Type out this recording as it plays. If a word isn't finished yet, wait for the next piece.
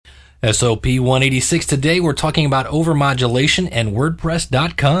SOP 186. Today we're talking about overmodulation and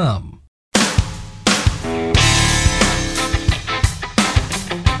WordPress.com.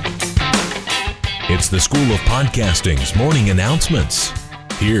 It's the School of Podcasting's morning announcements.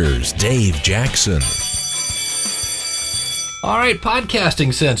 Here's Dave Jackson. All right,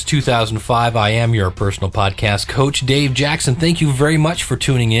 podcasting since 2005. I am your personal podcast coach, Dave Jackson. Thank you very much for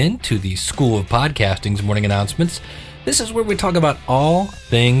tuning in to the School of Podcasting's morning announcements. This is where we talk about all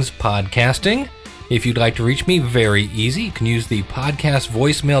things podcasting. If you'd like to reach me, very easy. You can use the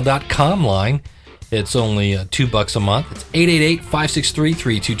podcastvoicemail.com line. It's only $2 a month. It's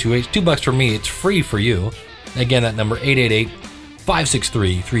 888-563-3228. $2 for me. It's free for you. Again, that number,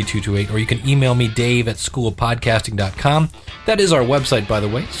 888-563-3228. Or you can email me, dave@schoolofpodcasting.com. That is our website, by the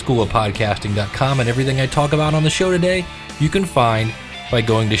way, schoolofpodcasting.com. And everything I talk about on the show today, you can find by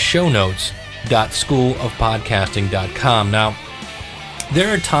going to shownotes.schoolofpodcasting.com. Now,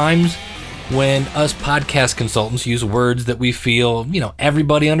 there are times when us podcast consultants use words that we feel,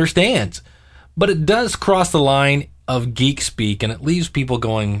 everybody understands. But it does cross the line of geek speak, and it leaves people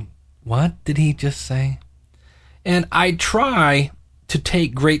going, what did he just say? And I try to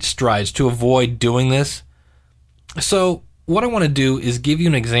take great strides to avoid doing this. So what I want to do is give you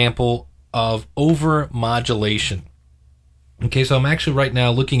an example of overmodulation. Okay, so I'm actually right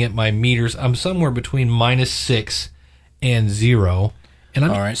now looking at my meters. I'm somewhere between -6 and 0. And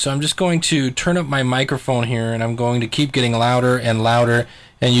all right, so I'm just going to turn up my microphone here, and I'm going to keep getting louder and louder.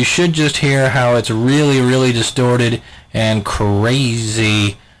 And you should just hear how it's really, really distorted and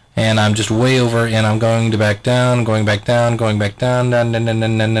crazy. And I'm just way over, and I'm going to back down, going back down, going back down. Now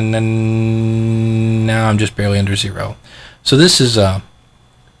I'm just barely under 0. So this is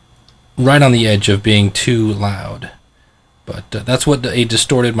right on the edge of being too loud. But that's what a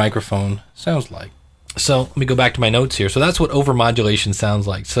distorted microphone sounds like. So let me go back to my notes here. So that's what overmodulation sounds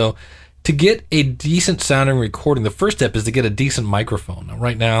like. So to get a decent sounding recording, the first step is to get a decent microphone. Now,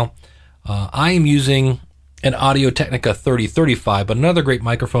 right now, I am using an Audio-Technica 3035, but another great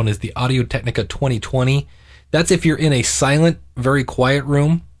microphone is the Audio-Technica 2020. That's if you're in a silent, very quiet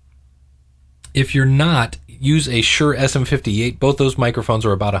room. If you're not, use a Shure SM58. Both those microphones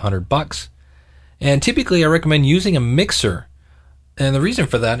are about $100. And typically, I recommend using a mixer. And the reason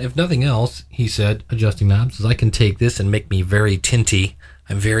for that, if nothing else, he said, adjusting knobs, is I can take this and make me very tinty.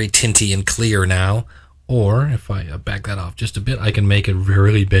 I'm very tinty and clear now. Or if I back that off just a bit, I can make it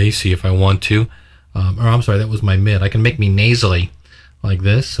really bassy if I want to. I'm sorry, that was my mid. I can make me nasally like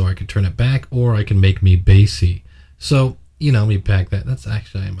this, so I can turn it back, or I can make me bassy. So, let me back that. That's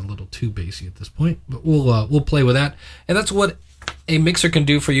actually, I'm a little too bassy at this point, but we'll play with that. And that's what a mixer can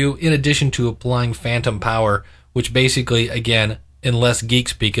do for you, in addition to applying phantom power, which basically, again, in less geek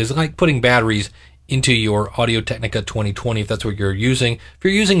speak, is like putting batteries into your Audio-Technica 2020, if that's what you're using. If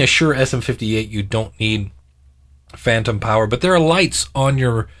you're using a Shure SM58, you don't need phantom power, but there are lights on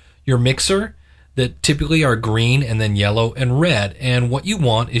your mixer that typically are green and then yellow and red. And what you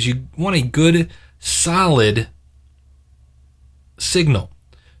want is you want a good, solid signal.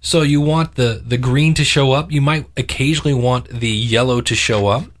 So you want the green to show up. You might occasionally want the yellow to show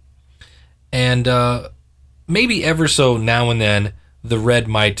up. And maybe ever so now and then, the red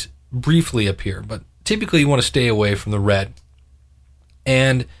might briefly appear. But typically you want to stay away from the red.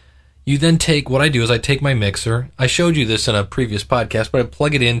 And you then take, what I do is I take my mixer. I showed you this in a previous podcast, but I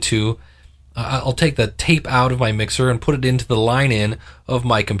plug it into, I'll take the tape out of my mixer and put it into the line-in of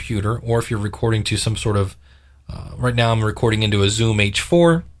my computer. Or if you're recording to some sort of, right now I'm recording into a Zoom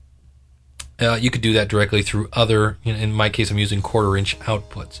H4. You could do that directly through other, in my case I'm using 1/4-inch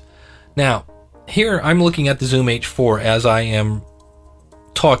outputs. Now, here I'm looking at the Zoom H4 as I am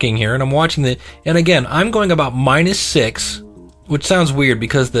talking here, and I'm watching and again, I'm going about -6, which sounds weird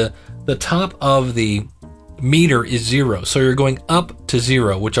because the top of the meter is 0. So you're going up to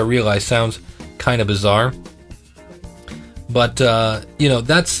 0, which I realize sounds kind of bizarre. But,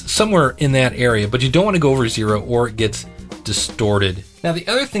 that's somewhere in that area. But you don't want to go over 0 or it gets distorted. Now, the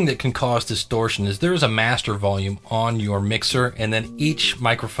other thing that can cause distortion is there's a master volume on your mixer, and then each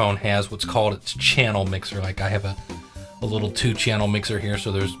microphone has what's called its channel mixer. Like I have a little 2-channel mixer here,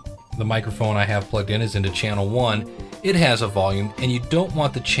 so there's the microphone I have plugged in is into channel 1. It has a volume, and you don't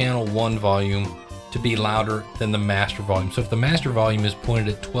want the channel 1 volume to be louder than the master volume. So if the master volume is pointed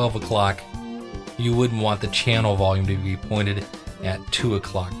at 12 o'clock, you wouldn't want the channel volume to be pointed at 2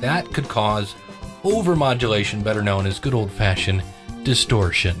 o'clock. That could cause overmodulation, better known as good old-fashioned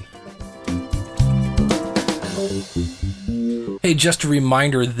distortion. Hey, just a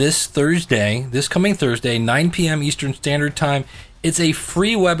reminder, this coming Thursday, 9 p.m. Eastern Standard Time, it's a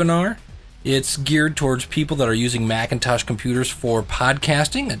free webinar. It's geared towards people that are using Macintosh computers for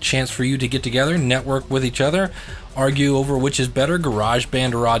podcasting, a chance for you to get together, network with each other, argue over which is better,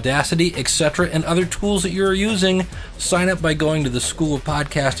 GarageBand or Audacity, etc., and other tools that you're using. Sign up by going to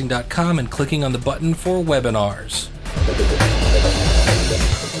theschoolofpodcasting.com and clicking on the button for webinars.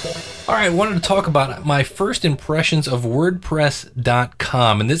 All right, I wanted to talk about my first impressions of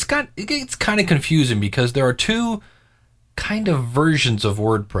WordPress.com, and it gets kind of confusing because there are two kind of versions of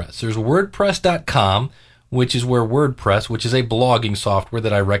WordPress. There's WordPress.com, which is where WordPress, which is a blogging software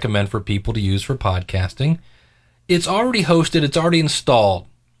that I recommend for people to use for podcasting. It's already hosted, it's already installed.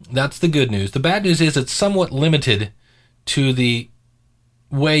 That's the good news. The bad news is it's somewhat limited to the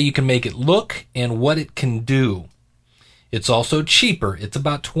way you can make it look and what it can do. It's also cheaper. It's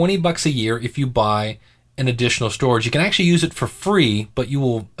about $20 a year if you buy an additional storage. You can actually use it for free, but you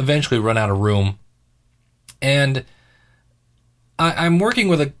will eventually run out of room. And I'm working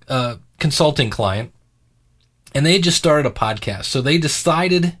with a consulting client, and they just started a podcast. So they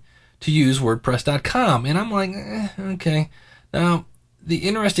decided to use WordPress.com. And I'm like, okay. Now, the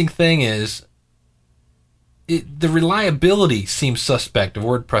interesting thing is, the reliability seems suspect of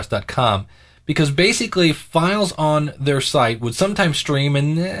WordPress.com, because basically files on their site would sometimes stream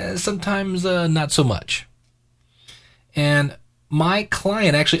and sometimes not so much. And my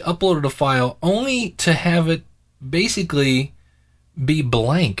client actually uploaded a file only to have it basically be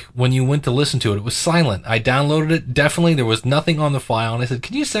blank when you went to listen to it. It was silent. I downloaded it. Definitely there was nothing on the file. And I said,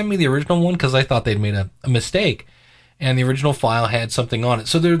 can you send me the original one? Because I thought they'd made a mistake. And the original file had something on it.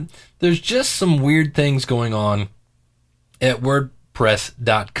 So there's just some weird things going on at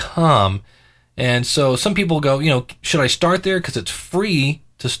WordPress.com. And so some people go, should I start there? Because it's free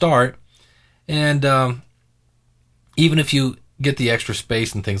to start. And even if you get the extra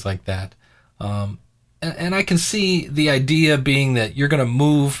space and things like that. And I can see the idea being that you're going to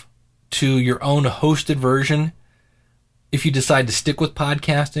move to your own hosted version if you decide to stick with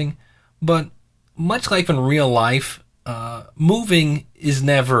podcasting. But much like in real life, moving is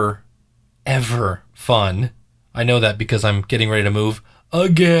never, ever fun. I know that because I'm getting ready to move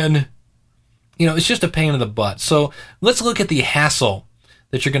again. It's just a pain in the butt. So let's look at the hassle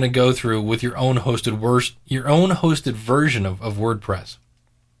that you're going to go through with your own hosted version of WordPress.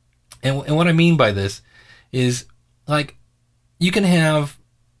 And what I mean by this is, like, you can have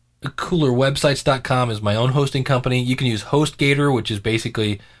coolerwebsites.com is my own hosting company. You can use HostGator, which is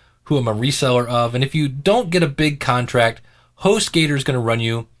basically who I'm a reseller of. And if you don't get a big contract, HostGator is going to run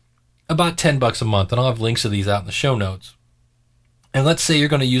you about $10 a month. And I'll have links to these out in the show notes. And let's say you're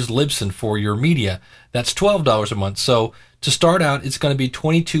going to use Libsyn for your media. That's $12 a month. So to start out, it's going to be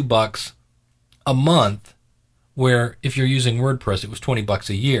 $22 a month, where if you're using WordPress, it was $20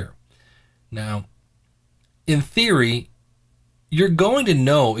 a year. Now, in theory, you're going to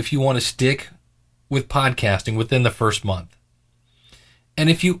know if you want to stick with podcasting within the first month. And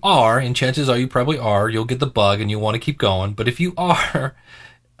if you are, and chances are you probably are, you'll get the bug and you'll want to keep going. But if you are,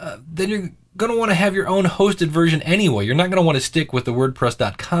 then you're going to want to have your own hosted version anyway. You're not going to want to stick with the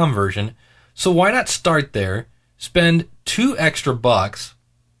WordPress.com version. So why not start there, spend $2 extra,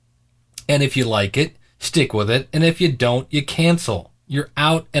 and if you like it, stick with it. And if you don't, you cancel. You're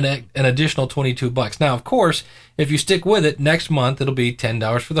out an additional $22. Now, of course, if you stick with it, next month it'll be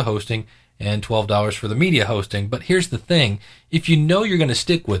 $10 for the hosting and $12 for the media hosting. But here's the thing. If you know you're going to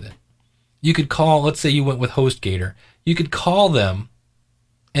stick with it, you could call, let's say you went with HostGator. You could call them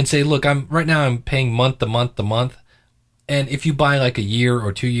and say, look, right now I'm paying month to month. And if you buy like a year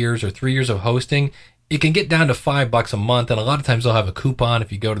or 2 years or 3 years of hosting, it can get down to $5 a month. And a lot of times they'll have a coupon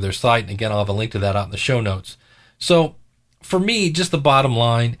if you go to their site. And again, I'll have a link to that out in the show notes. So for me, just the bottom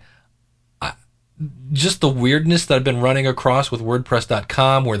line, just the weirdness that I've been running across with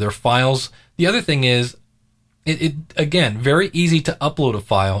WordPress.com, where their files. The other thing is, it again, very easy to upload a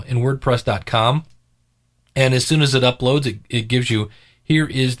file in WordPress.com. And as soon as it uploads, it gives you, here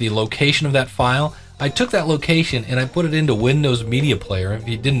is the location of that file. I took that location and I put it into Windows Media Player. If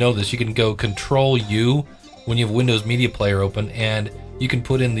you didn't know this, you can go Control-U when you have Windows Media Player open, and you can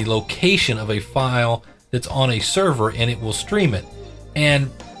put in the location of a file that's on a server, and it will stream it.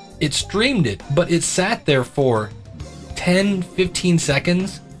 And it streamed it, but it sat there for 10-15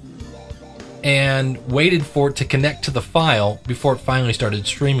 seconds and waited for it to connect to the file before it finally started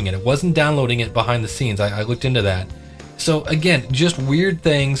streaming it. It wasn't downloading it behind the scenes. I looked into that. So again, just weird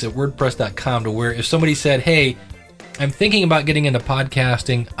things at WordPress.com, to where if somebody said, hey, I'm thinking about getting into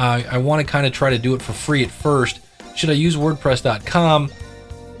podcasting, I want to kind of try to do it for free at first, should I use WordPress.com?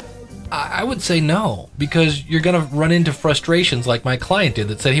 I would say no, because you're going to run into frustrations like my client did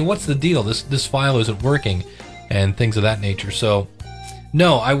that said, hey, what's the deal? This file isn't working, and things of that nature. So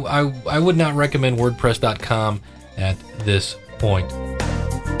No, I would not recommend WordPress.com at this point.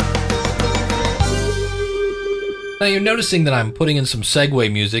 Now you're noticing that I'm putting in some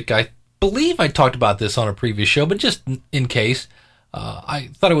segue music. I believe I talked about this on a previous show, but just in case, I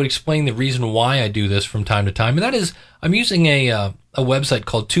thought I would explain the reason why I do this from time to time. And that is, I'm using a website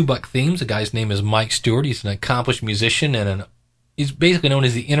called 2Buck Themes. The guy's name is Mike Stewart. He's an accomplished musician and he's basically known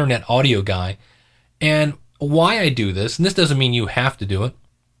as the internet audio guy. And why I do this, and this doesn't mean you have to do it,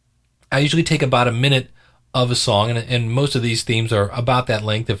 I usually take about a minute of a song, and most of these themes are about that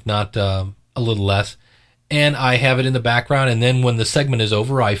length, if not a little less. And I have it in the background, and then when the segment is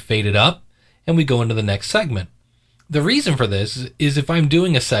over, I fade it up, and we go into the next segment. The reason for this is if I'm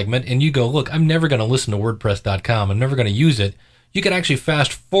doing a segment, and you go, look, I'm never going to listen to WordPress.com, I'm never going to use it, you can actually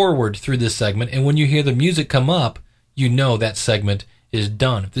fast forward through this segment, and when you hear the music come up, you know that segment is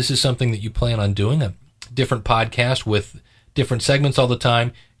done. If this is something that you plan on doing, a different podcast with different segments all the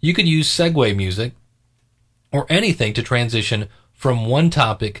time, you could use segue music or anything to transition from one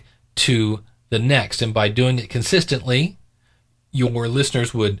topic to the next. And by doing it consistently, your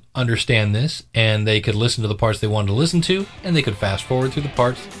listeners would understand this, and they could listen to the parts they wanted to listen to, and they could fast forward through the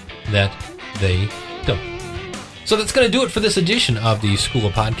parts that they don't. So that's going to do it for this edition of the School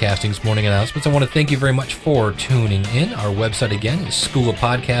of Podcasting's Morning Announcements. I want to thank you very much for tuning in. Our website, again, is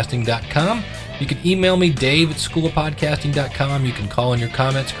schoolofpodcasting.com. You can email me, Dave, at schoolofpodcasting.com. You can call in your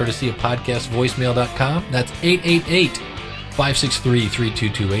comments, courtesy of podcastvoicemail.com. That's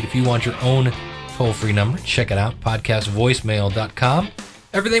 888-563-3228. If you want your own toll-free number, check it out, podcastvoicemail.com.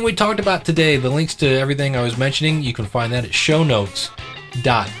 Everything we talked about today, the links to everything I was mentioning, you can find that at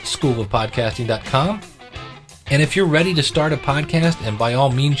shownotes.schoolofpodcasting.com. And if you're ready to start a podcast, and by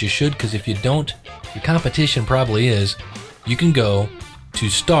all means you should, because if you don't, your competition probably is, you can go to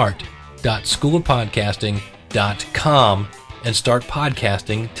start.schoolofpodcasting.com and start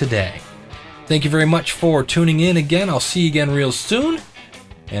podcasting today. Thank you very much for tuning in again. I'll see you again real soon.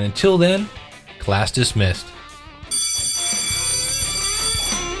 And until then, class dismissed.